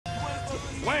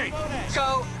Wait!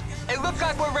 So, it looks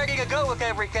like we're ready to go with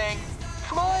everything.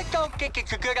 Floyd don't think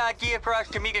it's a good idea for us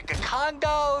to meet at the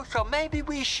condo, so maybe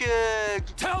we should...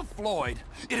 Tell Floyd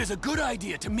it is a good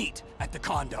idea to meet at the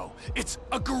condo. It's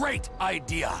a great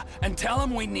idea. And tell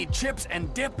him we need chips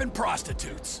and dip and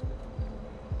prostitutes.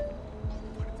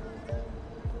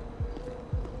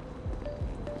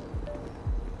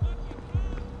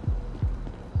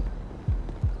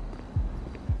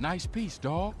 Nice piece,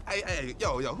 dog. Hey,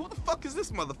 yo, who the fuck is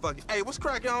this motherfucker? Hey, what's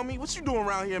cracking on me? What you doing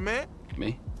around here, man?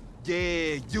 Me?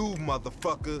 Yeah, you,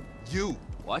 motherfucker. You.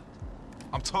 What?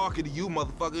 I'm talking to you,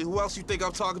 motherfucker. Who else you think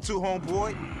I'm talking to,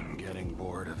 homeboy? I'm getting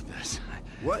bored of this.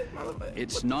 What, motherfucker?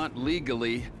 It's not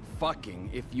legally fucking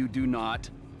if you do not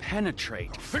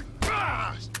penetrate. Shit,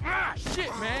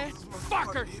 man.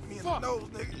 Fucker. Hit me in the nose,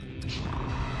 nigga.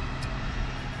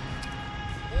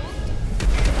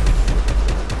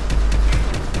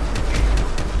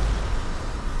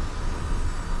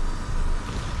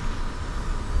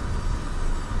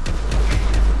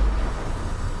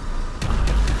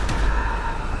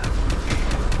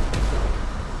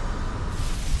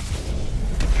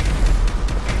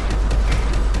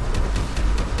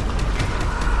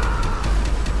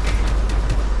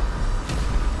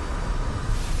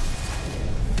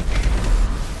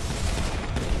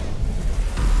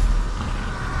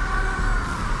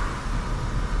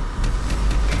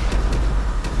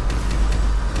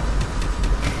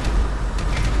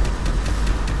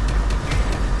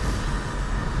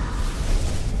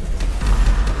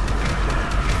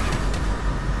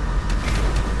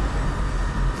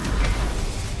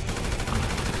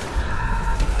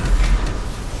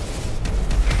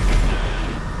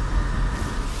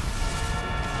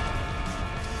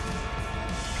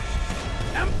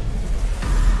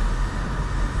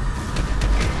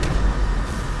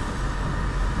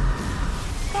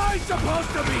 Am I supposed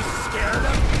to be scared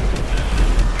of?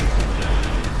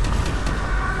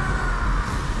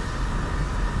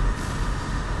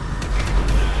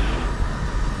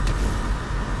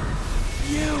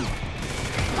 You!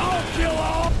 I'll kill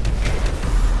all!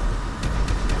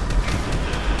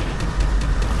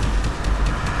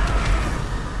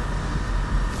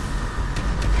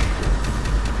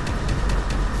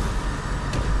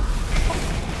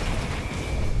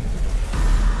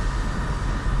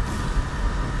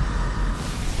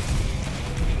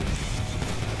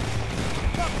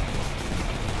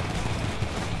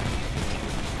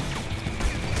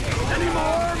 Any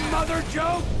more, Mother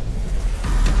Joke?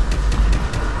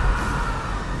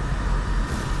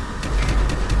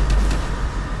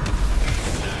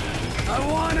 I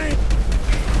want it!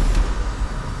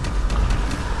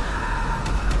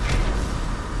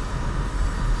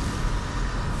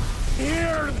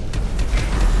 Here!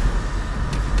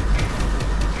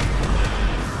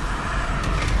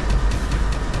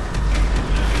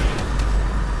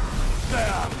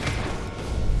 There!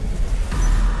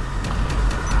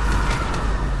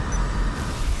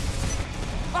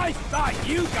 I thought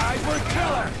you guys were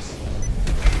killers!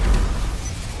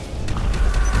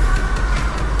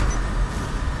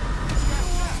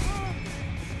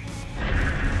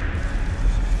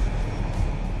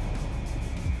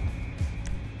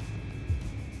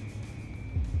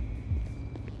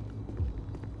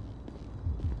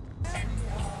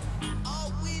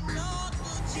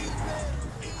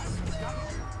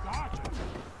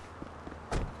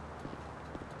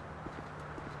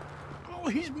 Oh,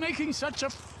 he's making such a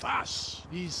fuss,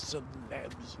 these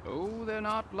celebs. Oh, they're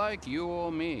not like you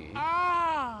or me.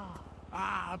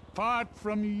 Apart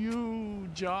from you,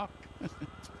 Jock.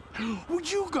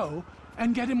 Would you go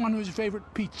and get him one of his favorite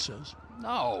pizzas?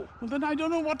 No. Well, then I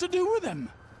don't know what to do with him.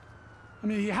 I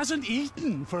mean, he hasn't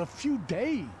eaten for a few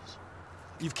days.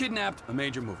 You've kidnapped a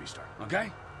major movie star,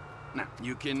 okay? Now,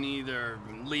 you can either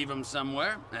leave him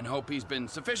somewhere and hope he's been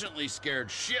sufficiently scared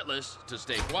shitless to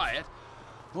stay quiet,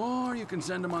 or you can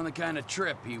send him on the kind of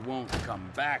trip he won't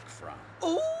come back from.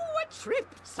 Oh, a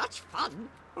trip! Such fun!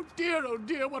 Oh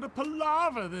dear, what a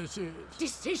palaver this is.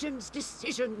 Decisions,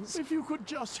 decisions. If you could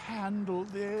just handle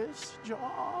this,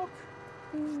 Jock.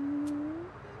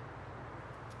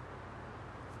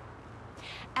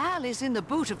 Al is in the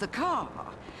boot of the car.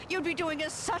 You'd be doing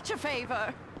us such a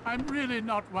favor. I'm really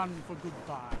not one for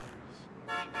goodbyes.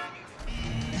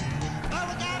 Well,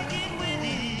 we gotta get with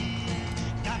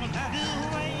it. Gotta have it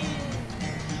away.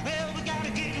 Well, we gotta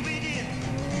get with it.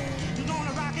 We're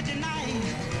gonna rock it tonight.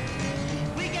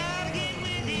 We gotta get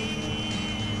with it.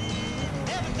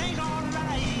 Everything's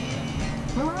alright.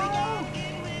 Hello?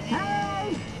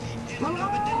 Hey! Hello?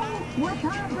 What's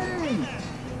happening?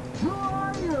 Who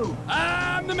are you?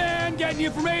 I'm the man getting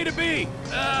you from A to B.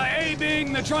 A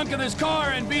being the trunk of this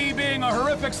car, and B being a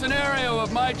horrific scenario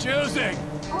of my choosing.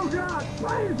 Oh, God,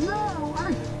 please, no!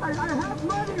 I have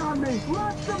money on me,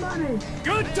 lots of money!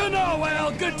 Good to know,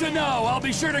 Al, good to know. I'll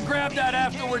be sure to grab that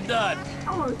after we're done.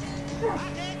 Oh,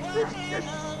 shit!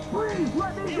 Please,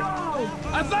 let me go!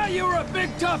 I thought you were a big,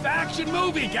 tough action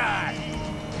movie guy.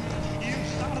 You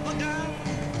son of a gun.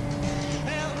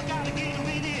 Well, we gotta get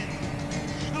with it.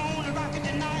 On the rocket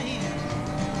tonight.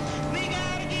 We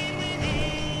gotta get with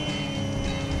it.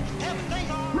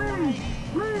 Everything's all right.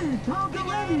 Please, don't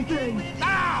do anything!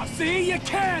 Ah, see, you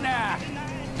can act.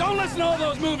 Don't listen to all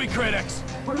those movie critics.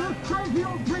 Are those crazy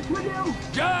old bricks with you?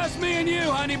 Just me and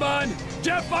you, honey bun. Did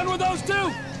you have fun with those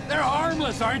two? They're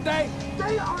harmless, aren't they?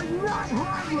 They are not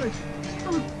harmless!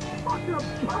 Those fucked up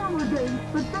parlor games,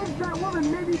 the things that woman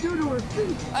made me do to her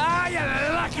feet! Ah, you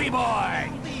lucky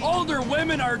boy! Older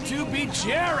women are to be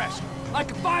cherished,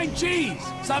 like a fine cheese.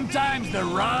 Sometimes the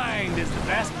rind is the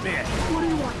best bit. What do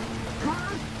you want?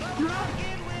 Cars? Drugs?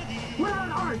 What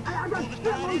about art? I got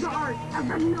shitloads of art!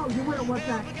 I know you wouldn't want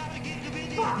that.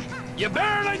 Fuck! You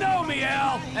barely know me,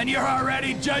 Al, and you're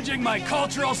already judging my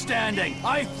cultural standing.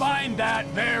 I find that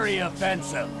very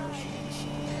offensive.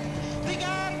 We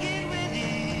gotta get with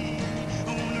it.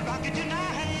 On the rocket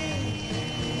tonight.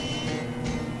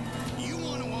 You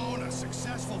want to own a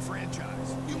successful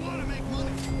franchise. You want to make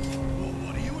money. Well,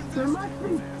 what do you invest? There must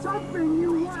be something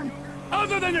you want.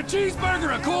 Other than a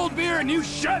cheeseburger, a cold beer, and you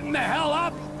shutting the hell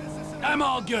up, I'm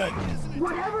all good.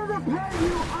 Whatever they're paying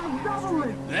you, I'll double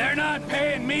it. They're not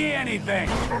paying me anything.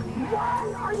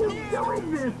 Why are you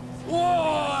doing this?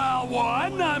 Well,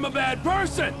 one, I'm a bad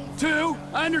person. Two,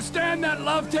 I understand that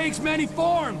love takes many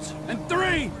forms. And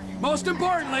three, most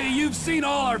importantly, you've seen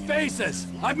all our faces.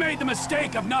 I've made the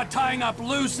mistake of not tying up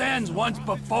loose ends once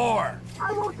before.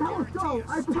 I won't tell a soul,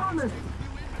 I promise.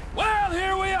 Well,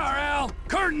 here we are, Al.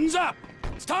 Curtains up.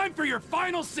 It's time for your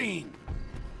final scene.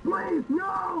 Please,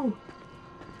 no!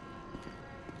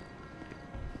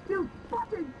 You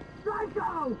fucking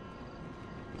psycho!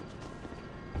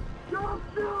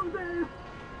 Don't do this!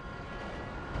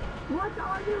 What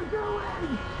are you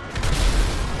doing?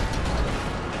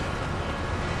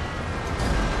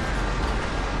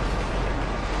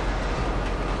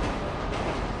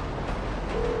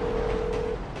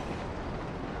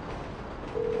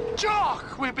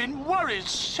 Jock, we've been worried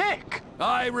sick.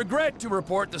 I regret to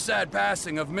report the sad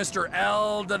passing of Mr.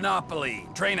 Al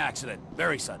Donopoli. Train accident.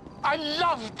 Very sudden. I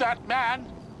loved that man.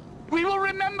 We will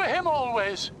remember him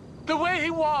always. The way he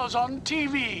was on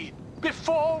TV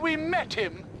before we met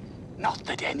him. Not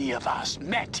that any of us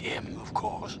met him, of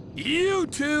course. You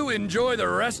two enjoy the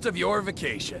rest of your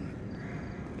vacation.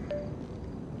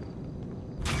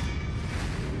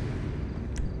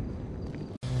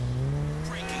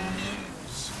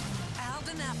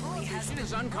 This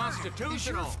is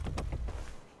unconstitutional.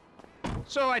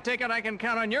 So I take it I can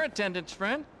count on your attendance,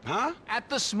 friend? Huh? At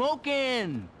the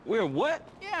smoke-in. We're what?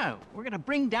 Yeah, we're gonna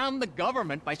bring down the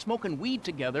government by smoking weed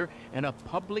together in a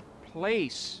public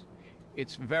place.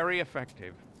 It's very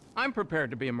effective. I'm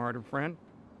prepared to be a martyr, friend.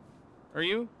 Are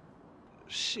you?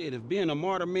 Shit, if being a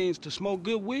martyr means to smoke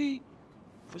good weed,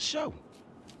 for sure.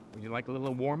 Would you like a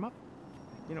little warm-up?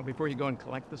 You know, before you go and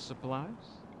collect the supplies?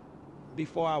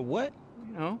 Before I what?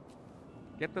 You know,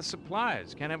 get the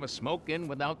supplies. Can't have a smoke-in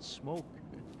without smoke.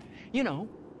 You know,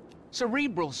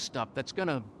 cerebral stuff that's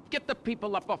gonna get the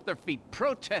people up off their feet,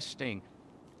 protesting.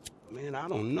 Man, I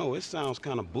don't know. It sounds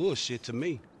kind of bullshit to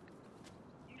me.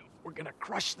 We're gonna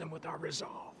crush them with our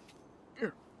resolve.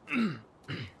 Here. Have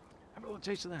a little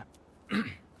taste of that.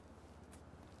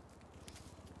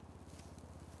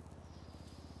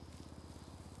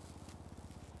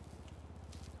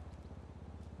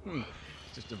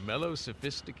 Just a mellow,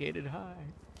 sophisticated high.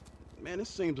 Man, it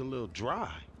seems a little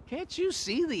dry. Can't you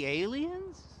see the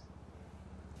aliens?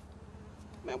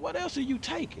 Man, what else are you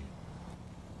taking?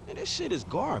 Man, this shit is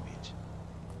garbage.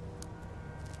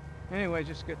 Anyway,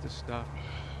 just get the stuff.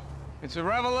 It's a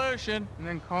revolution, and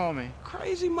then call me.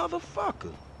 Crazy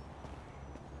motherfucker.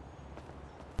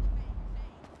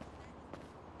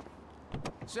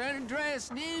 San Andreas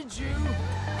needs you.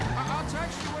 I'll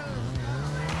text you when...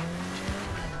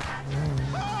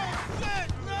 Oh, shit,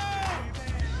 no!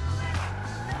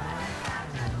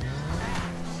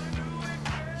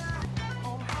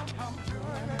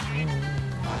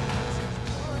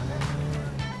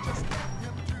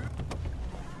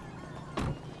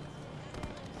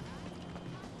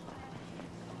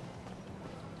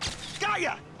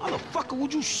 Gaia! Motherfucker,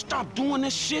 would you stop doing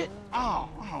this shit? Oh,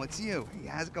 it's you. Hey,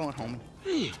 how's it going, homie?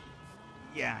 Yeah.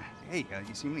 Yeah. Hey,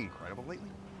 you seen anything incredible lately?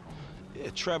 Yeah,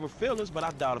 Trevor Phillips, but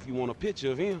I doubt if you want a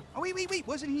picture of him. Oh, wait.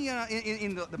 Wasn't he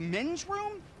in the men's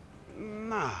room?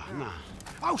 Nah.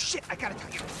 Oh, shit, I gotta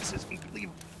tell you, this is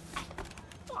unbelievable.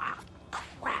 Ah,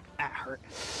 crap, that hurt.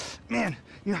 Man,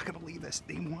 you're not gonna believe this.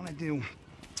 They want to do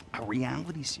a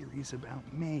reality series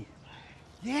about me.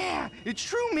 Yeah, it's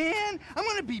true, man. I'm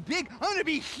gonna be big. I'm gonna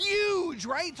be huge,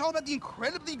 right? It's all about the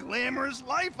incredibly glamorous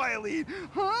life I lead.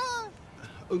 Huh?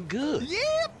 Good.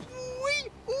 Yeah, boy.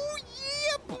 Oh,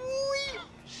 yeah, boy.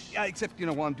 Yeah, except, you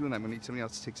know, while I'm doing that, I'm gonna need somebody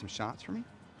else to take some shots for me.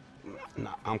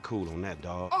 Nah, I'm cool on that,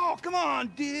 dog. Oh, come on,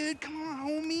 dude. Come on,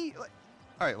 homie. All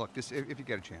right, look, this if you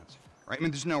get a chance, right? I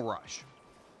mean, there's no rush,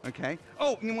 okay?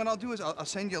 Oh, you know what I'll do is I'll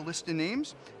send you a list of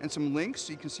names and some links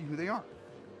so you can see who they are,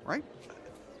 right?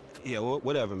 Yeah,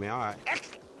 whatever, man. All right.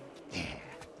 Yeah.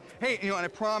 Hey, you know, and I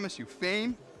promise you,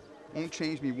 fame won't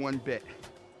change me one bit.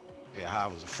 Yeah, I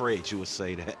was afraid you would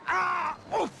say that. Ah!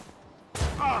 Oof!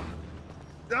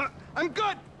 I'm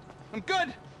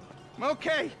good. I'm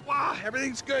okay. Wow,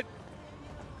 everything's good.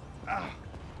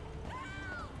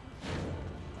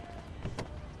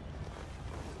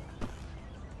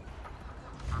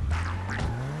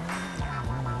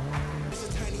 It's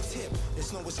a tiny tip.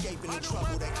 There's no escaping the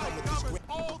trouble that comes with this.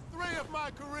 All three of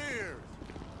my careers.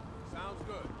 Sounds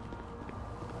good.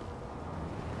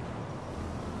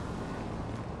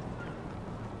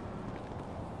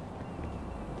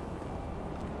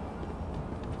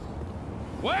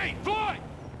 Wait, Floyd!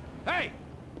 Hey,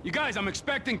 you guys, I'm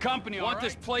expecting company. I want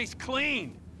this place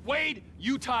clean. Wade,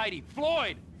 you tidy.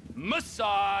 Floyd,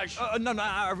 massage. No,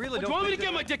 I really Do you want me to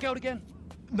get my dick out again?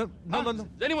 No. Does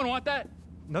anyone want that?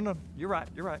 No, you're right.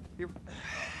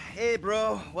 Hey,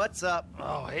 bro, what's up?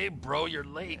 Oh, hey, bro, you're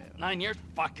late. 9 years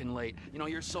fucking late. You know,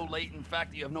 you're so late, in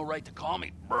fact, that you have no right to call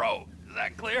me bro. Is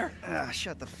that clear?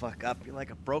 Shut the fuck up. You're like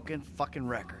a broken fucking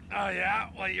record. Oh, yeah?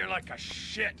 Well, you're like a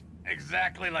shit.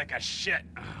 Exactly like a shit.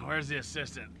 Where's the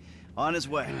assistant? On his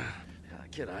way.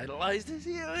 Kid idolized this.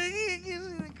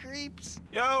 The creeps.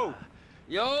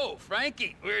 Yo,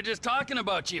 Frankie, we were just talking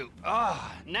about you.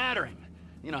 Oh, nattering.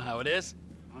 You know how it is.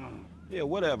 Yeah,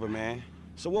 whatever, man.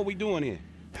 So what we doing here?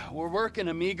 We're working,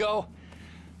 amigo.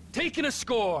 Taking a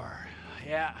score.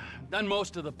 Yeah, done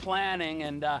most of the planning,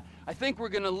 and I think we're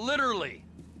gonna literally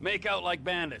make out like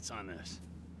bandits on this.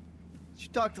 Did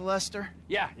you talk to Lester?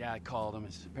 Yeah, I called him.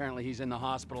 Apparently he's in the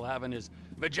hospital having his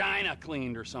vagina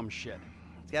cleaned or some shit.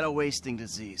 He's got a wasting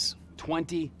disease.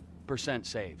 20%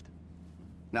 saved.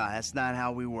 No, that's not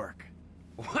how we work.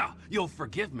 Well, you'll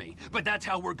forgive me, but that's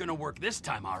how we're gonna work this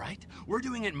time, all right? We're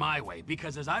doing it my way,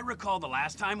 because as I recall the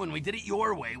last time when we did it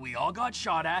your way, we all got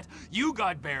shot at, you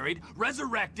got buried,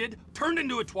 resurrected, turned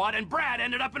into a twat, and Brad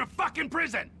ended up in a fucking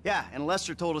prison! Yeah, and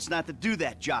Lester told us not to do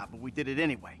that job, but we did it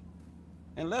anyway.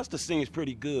 And Lester seems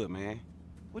pretty good, man.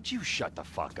 Would you shut the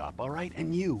fuck up, all right?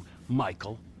 And you,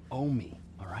 Michael, owe me,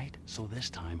 all right? So this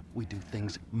time, we do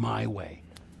things my way.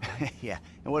 Yeah,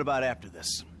 and what about after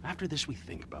this? After this, we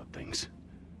think about things.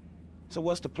 So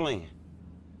what's the plan?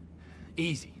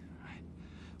 Easy.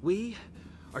 We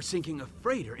are sinking a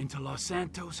freighter into Los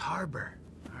Santos Harbor,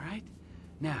 all right?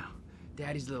 Now,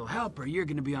 Daddy's little helper, you're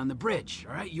gonna be on the bridge,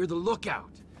 all right? You're the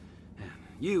lookout. And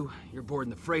you're boarding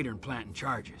the freighter and planting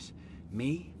charges.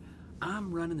 Me,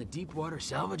 I'm running the deep water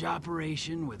salvage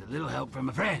operation with a little help from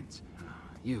my friends.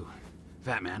 You,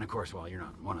 fat man, of course, well, you're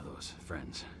not one of those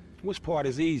friends. Which part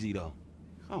is easy, though?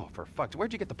 Oh, for fuck's...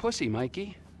 Where'd you get the pussy,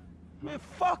 Mikey? Man,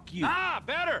 fuck you. Ah,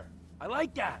 better. I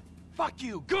like that. Fuck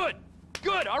you. Good.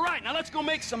 All right, now let's go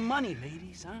make some money,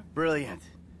 ladies, huh? Brilliant.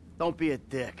 Don't be a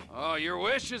dick. Oh, your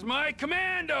wish is my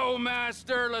commando,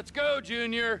 master. Let's go,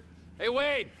 Junior. Hey,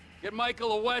 Wade, get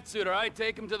Michael a wetsuit, all right?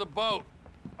 Take him to the boat.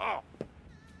 Oh.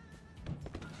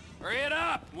 Hurry it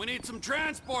up. We need some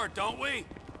transport, don't we?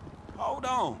 Hold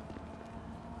on.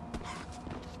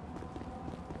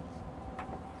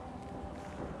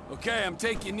 Okay, I'm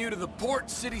taking you to the port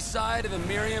city side of the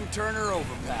Miriam Turner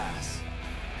overpass.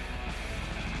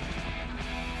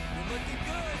 You're looking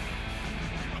good.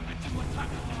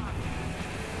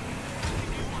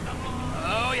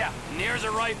 Oh, yeah. And here's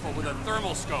a rifle with a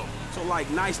thermal scope. So, like,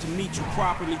 nice to meet you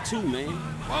properly, too, man.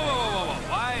 Whoa.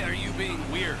 Why are you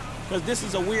being weird? Because this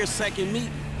is a weird second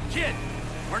meeting. Kid,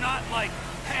 we're not, like,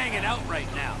 hanging out right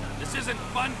now. This isn't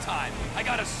fun time. I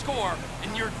got a score,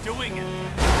 and you're doing it.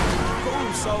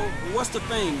 Cool, so what's the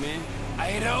thing, man?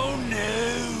 I don't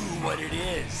know what it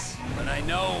is, but I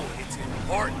know it's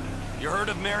important. You heard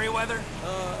of Merryweather?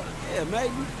 Yeah,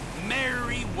 maybe.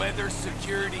 Merryweather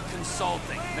Security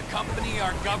Consulting, the company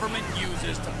our government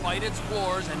uses to fight its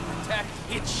wars and protect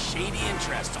its shady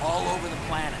interests all over the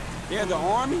planet. They're the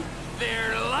army?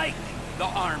 They're like the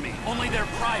army, only they're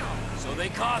private. so they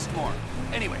cost more.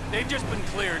 Anyway, they've just been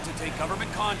cleared to take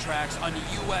government contracts on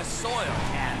U.S. soil.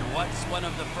 And what's one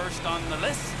of the first on the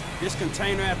list? This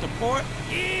container at the port?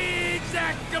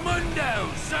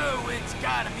 Exactamundo! So it's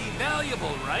gotta be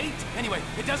valuable, right? Anyway,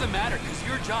 it doesn't matter, because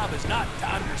your job is not to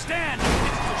understand,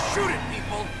 it's to shoot at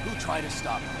people who try to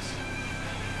stop us.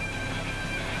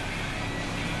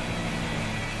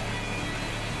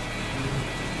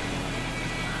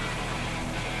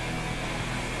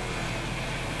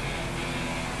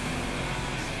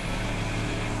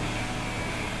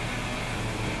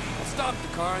 Stop the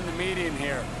car in the median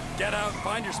here. Get out,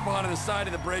 find your spot on the side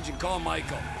of the bridge, and call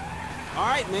Michael. All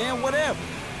right, man, whatever.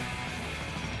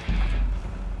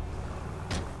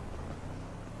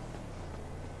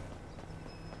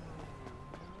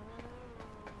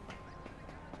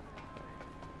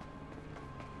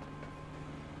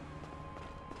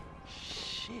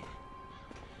 Shit.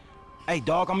 Hey,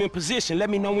 dog, I'm in position. Let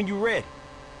me know when you're ready.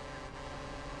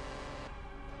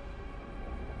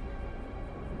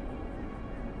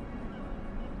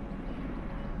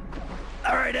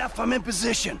 All right, F, I'm in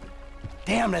position.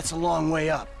 Damn, that's a long way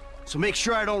up. So make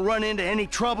sure I don't run into any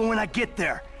trouble when I get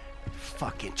there.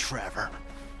 Fucking Trevor.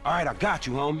 All right, I got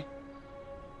you, homie.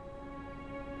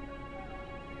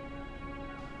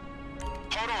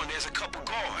 Hold on, there's a couple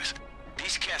guards.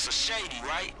 These cats are shady,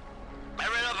 right? I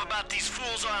read up about these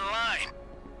fools online.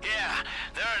 Yeah,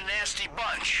 they're a nasty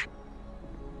bunch.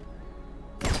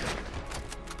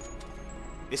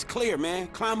 It's clear, man.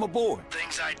 Climb aboard.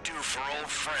 Things I do for old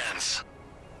friends.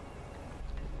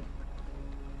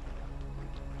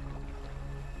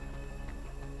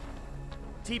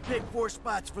 T-pick 4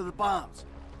 spots for the bombs.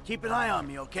 Keep an eye on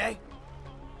me, okay?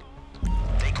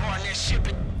 They guarding that ship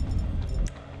in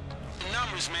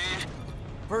numbers, man.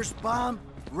 First bomb,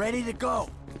 ready to go.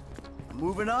 I'm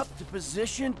moving up to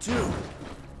position 2.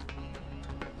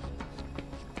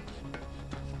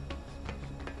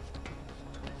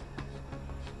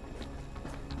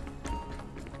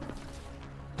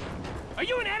 Are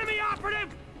you an enemy operative?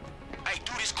 Hey,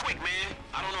 do this quick, man.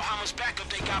 I don't know how much backup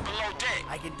they got below deck.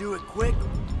 I can do it quick,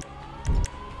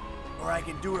 or I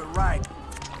can do it right.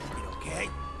 Okay?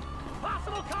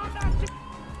 Possible combat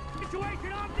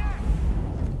situation on deck!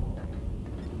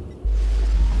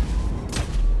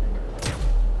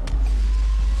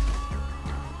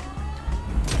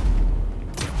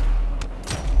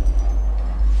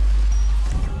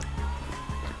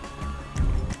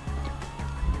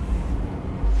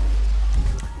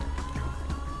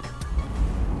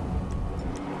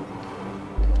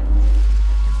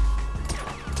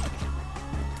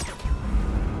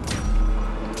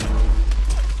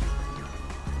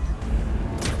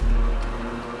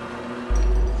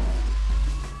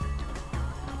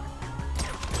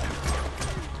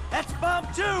 That's bomb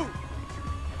 2!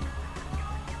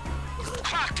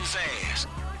 Clocked his ass.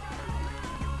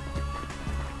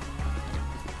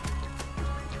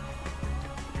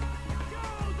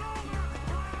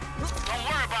 Don't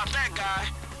worry about that guy.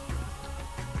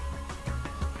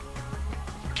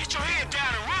 Get your head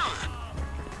down and run.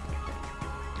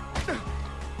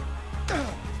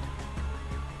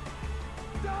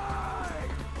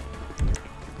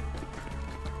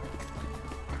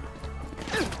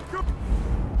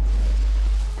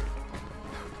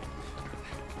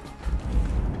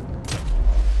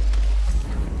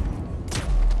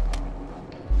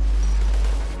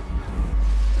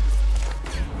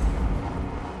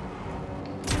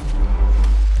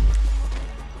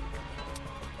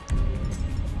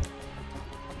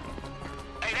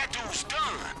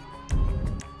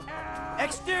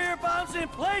 Exterior bombs in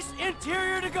place,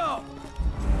 interior to go.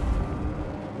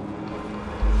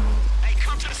 Hey,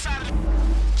 come to the side of the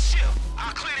ship.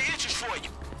 I'll clear the entrance for you.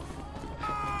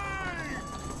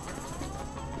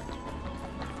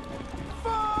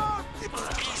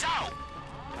 He's out.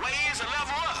 Way is a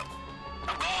level up.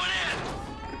 I'm going in.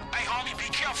 Hey, homie, be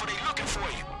careful. They looking for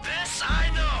you. This I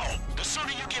know. The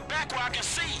sooner you get back where I can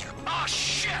see you. Oh,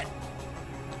 shit.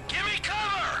 Give me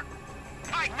cover.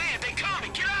 Mike, man, they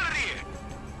coming. Get out of there.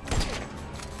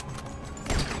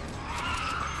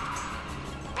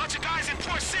 Bunch of guys in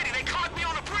Port City. They caught me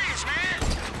on the bridge, man.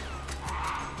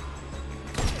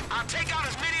 I'll take out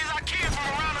as many as I can from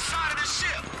around the side of this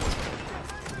ship.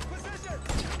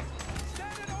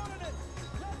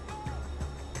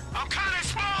 I'm kind of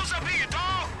exposed up here,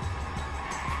 dog.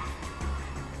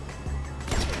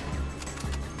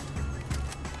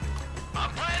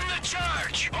 I'm planning the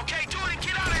charge. Okay, do it and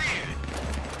get out of here.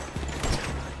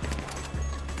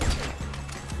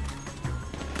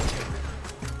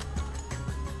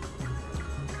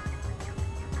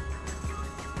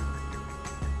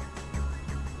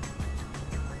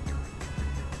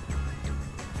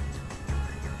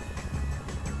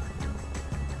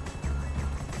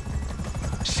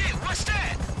 What's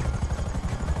that?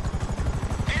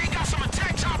 Hey, they got some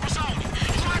attack choppers on you.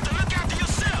 You have to look after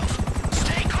yourself.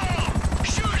 Stay calm.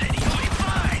 Shoot it. You'll be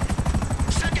fine.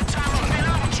 Second time I've been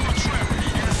out with you and Trevor.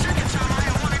 And the second time I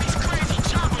had one of these crazy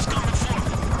choppers coming for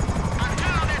me. I'm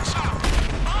down that chopper.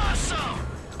 Awesome.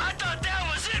 I thought that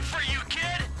was it for you,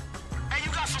 kid. Hey,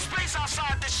 you got some space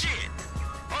outside this shit.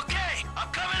 Okay, I'm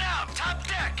coming out. Top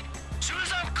deck. Soon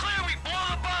as I'm clear, we blow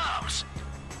the bombs.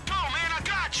 Go, man, I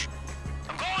got you.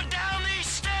 I'm going down these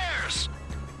stairs.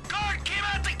 Guard came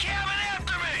out the cabin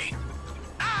after me.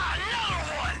 Ah, another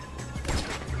one.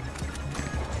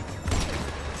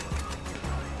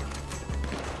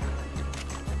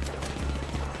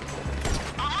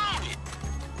 I'm on it.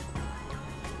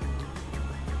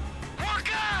 More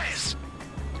guys.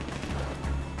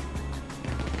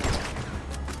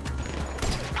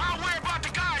 I'll worry about the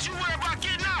guys. You worry about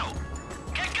getting out.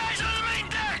 Get guys on the main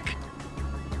deck.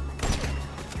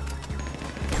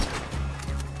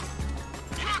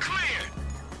 You're clear.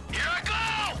 Here I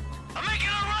go. I'm making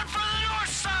a run for the north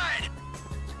side.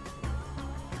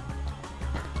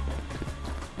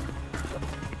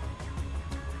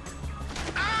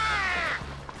 Ah!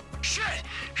 Shit,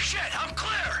 I'm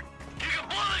clear. You can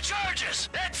blow the charges.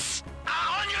 That's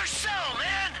on your cell,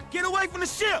 man. Get away from the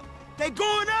ship! They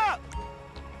going up!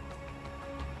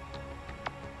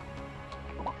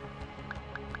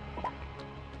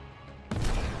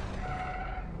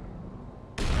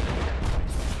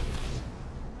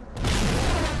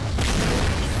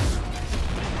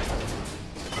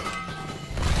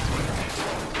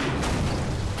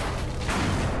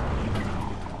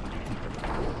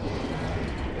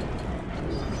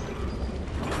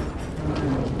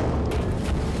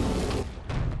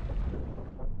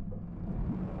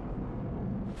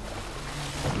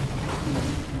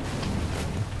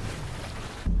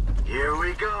 Here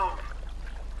we go.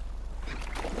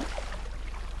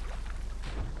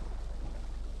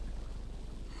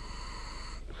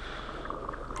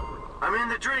 I'm in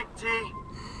the drink, T.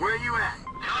 Where you at?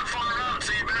 Not far out,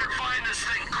 so you better find this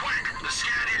thing quick. The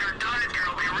scan-eater dive gear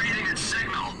will be reading its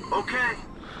signal. Okay.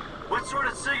 What sort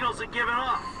of signal's it giving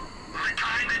off? The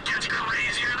kind that gets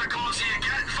crazier the closer you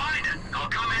get. Find it. I'll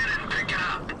come in and pick it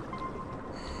up.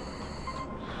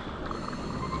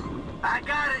 I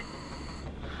got it.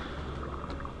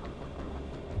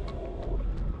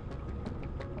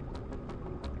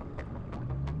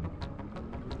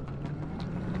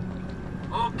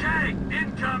 Okay,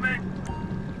 incoming!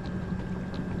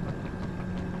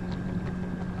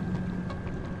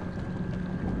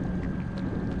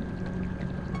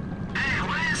 Hey,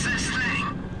 what is this thing?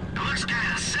 It looks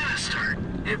kinda sinister.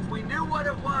 If we knew what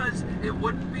it was, it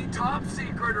wouldn't be top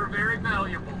secret or very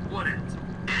valuable, would it?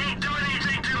 It ain't doing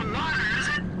anything to the water, is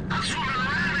it? I'm swimming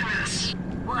around in this.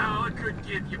 Well, it could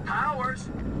give you powers.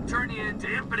 Turn you into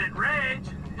infinite rage.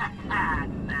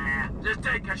 Nah, just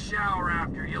take a shower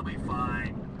after, you'll be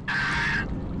fine. How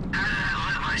did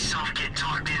I let myself get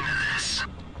talked into this?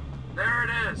 There it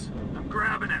is. I'm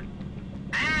grabbing it.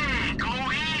 Hey, go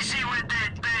easy with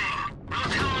that thing. We'll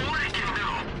tell them what it can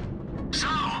do. So,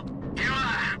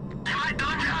 am I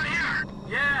done down here?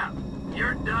 Yeah,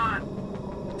 you're done.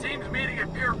 The team's meeting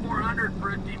at Pier 400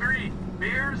 for a debrief.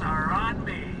 Beers are on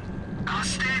me. I'll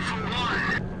stay for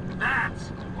one. That's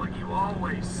what you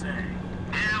always say.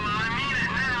 Yeah, well, I mean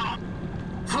it now.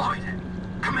 Floyd,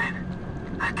 come in.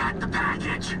 I got the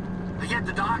package. Are you at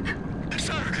the dock?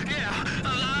 Sir, yeah,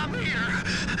 I'm here.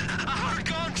 I heard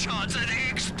gunshots and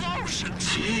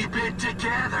explosions. Keep it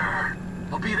together.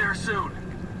 I'll be there soon.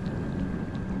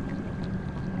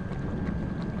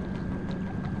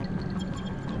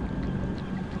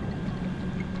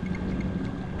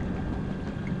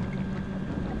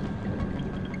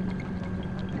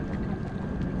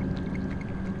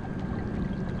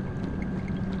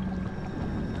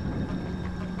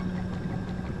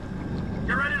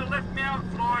 Get ready to lift me out,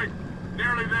 Floyd.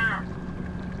 Nearly there.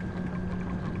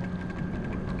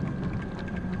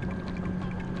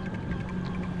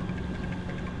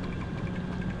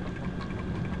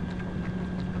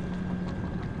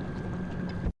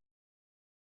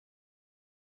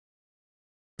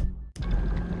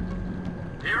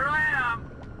 Here I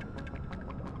am.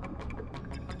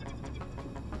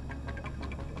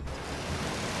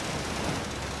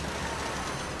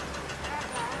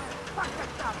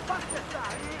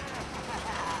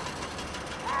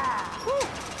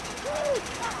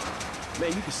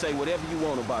 Man, you can say whatever you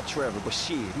want about Trevor, but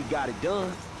shit, he got it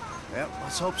done. Yep,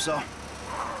 let's hope so.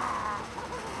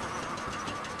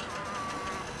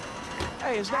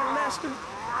 Hey, is that Lester?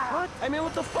 What? Hey, man,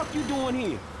 what the fuck you doing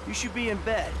here? You should be in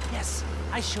bed. Yes,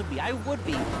 I should be. I would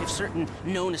be if certain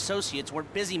known associates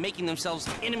weren't busy making themselves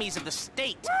enemies of the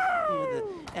state. You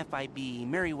know, the FIB,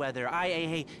 Merryweather,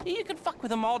 IAA. You can fuck with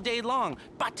them all day long.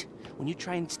 But when you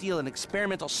try and steal an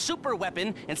experimental super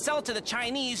weapon and sell it to the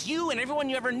Chinese, you and everyone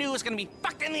you ever knew is gonna be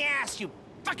fucked in the ass, you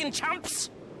fucking chumps!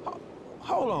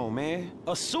 Hold on, man.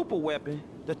 A super weapon?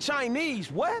 The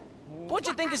Chinese, what? What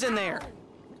you think is in there?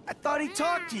 I thought he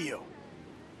talked to you.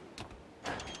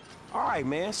 All right,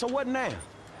 man, so what now?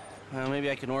 Well,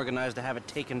 maybe I can organize to have it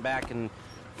taken back and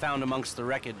found amongst the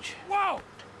wreckage. Whoa!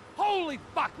 Holy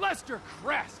fuck, Lester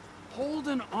Crest!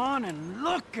 Holding on and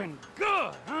looking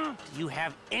good, huh? Do you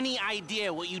have any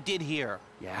idea what you did here?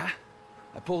 Yeah?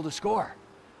 I pulled a score.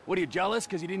 What, are you jealous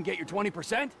because you didn't get your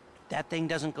 20%? That thing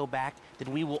doesn't go back,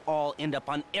 then we will all end up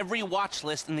on every watch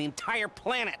list in the entire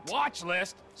planet. Watch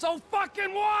list? So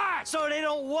fucking what? So they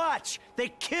don't watch, they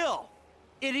kill.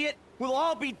 Idiot, we'll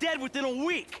all be dead within a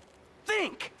week.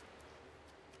 Think!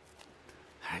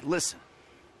 All right, listen.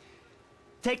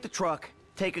 Take the truck,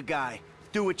 take a guy,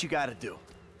 do what you gotta do.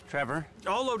 Trevor?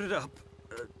 All loaded up.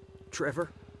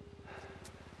 Trevor?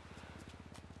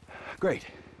 Great.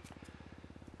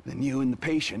 Then you and the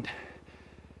patient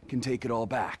can take it all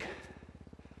back.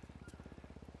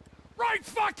 Right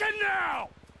fucking now!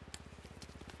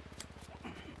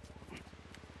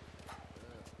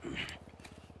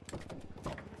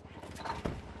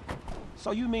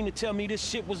 So you mean to tell me this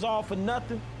shit was all for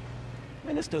nothing?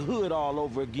 Man, it's the hood all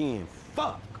over again.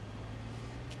 Fuck.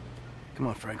 Come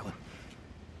on, Franklin.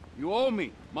 You owe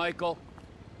me, Michael.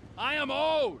 I am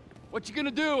owed. What you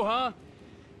gonna do, huh?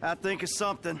 I'll think of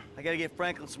something. I gotta get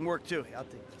Franklin some work, too. I'll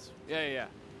take this. Yeah.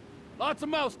 Lots of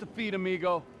mouths to feed,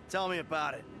 amigo. Tell me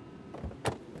about it.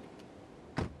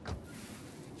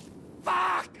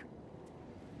 Fuck!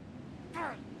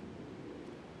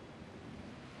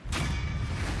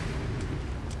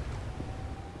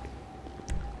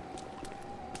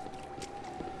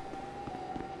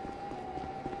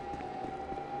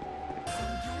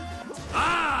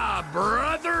 Ah,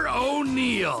 Brother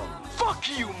O'Neill. Fuck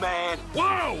you, man.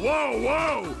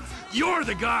 Whoa! You're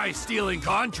the guy stealing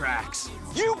contracts.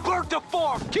 You burnt the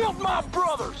farm, killed my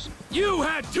brothers. You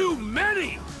had too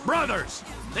many brothers.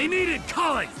 They needed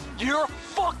culling. You're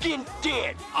fucking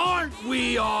dead. Aren't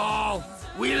we all?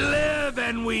 We live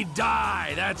and we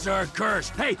die. That's our curse.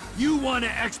 Hey, you want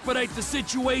to expedite the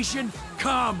situation?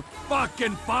 Come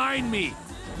fucking find me.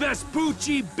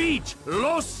 Vespucci Beach,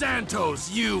 Los Santos,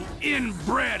 you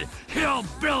inbred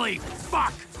hillbilly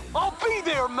fuck. I'll be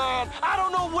there, man. I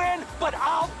don't know when, but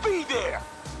I'll be there.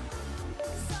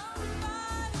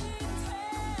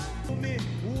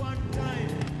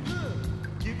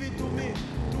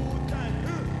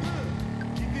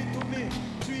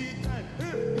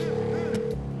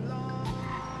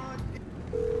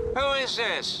 Who is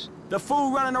this? The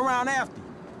fool running around after you.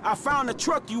 I found the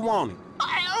truck you wanted.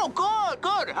 Oh,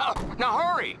 good. Now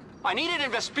hurry. I need it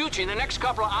in Vespucci in the next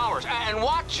couple of hours. And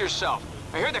watch yourself.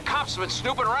 I hear the cops have been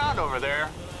snooping around over there.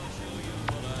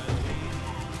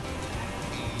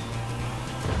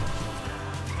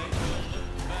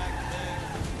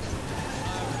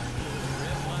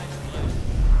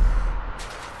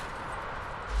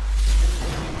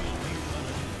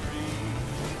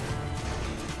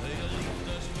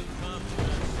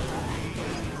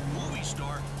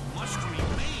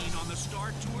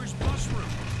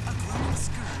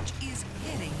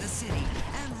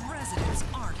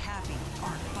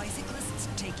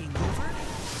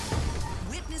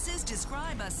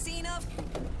 Describe a scene of